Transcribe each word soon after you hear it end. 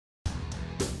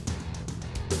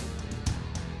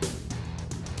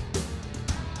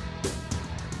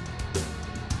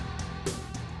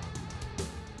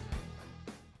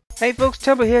Hey folks,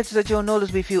 Temple here to let you all know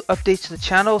there's been a few updates to the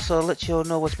channel, so I'll let you all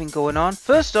know what's been going on.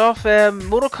 First off,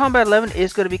 Mortal Kombat 11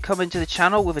 is going to be coming to the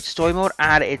channel with its story mode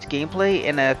and its gameplay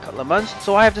in a couple of months.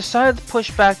 So I have decided to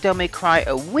push back Devil May Cry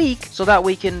a week so that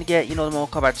we can get, the Mortal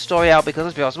Kombat story out, because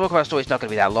let's be honest, Mortal Kombat story is not going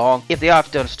to be that long. If they are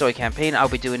doing a story campaign, I'll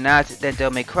be doing that, then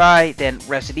Devil May Cry, then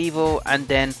Resident Evil, and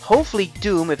then hopefully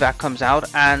Doom if that comes out,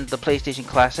 and the PlayStation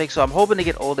Classic. So I'm hoping to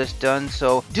get all this done,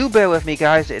 so do bear with me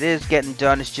guys, it is getting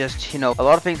done. It's just, a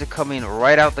lot of things are coming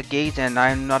right out the gate and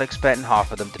I'm not expecting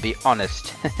half of them, to be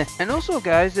honest. And also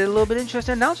guys, there's a little bit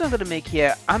interesting announcement I'm going to make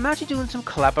here. I'm actually doing some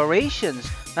collaborations.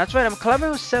 That's right, I'm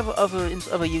collaborating with several other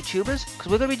YouTubers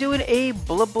because we're going to be doing a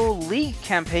Blood Bowl League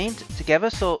campaign together.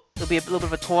 So there'll be a little bit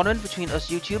of a tournament between us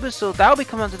YouTubers, so that'll be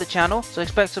coming onto the channel. So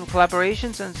expect some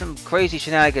collaborations and some crazy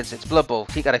shenanigans. It's Blood Bowl,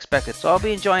 you gotta expect it. So I'll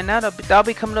be enjoying that. That'll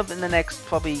be coming up in the next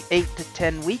probably 8 to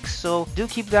 10 weeks. So do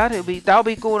keep that. That'll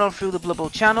be going on through the Blood Bowl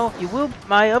channel.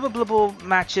 My other Blood Bowl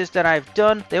matches that I've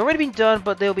done, they've already been done,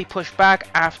 but they'll be pushed back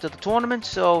after the tournament.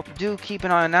 So do keep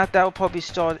an eye on that. That will probably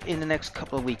start in the next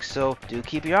couple of weeks. So do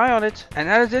keep your eye on it. And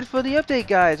that is it for the update,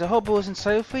 guys. I hope it was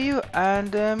insightful for you.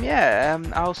 And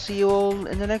I'll see you all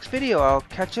in the next video. I'll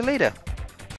catch you later.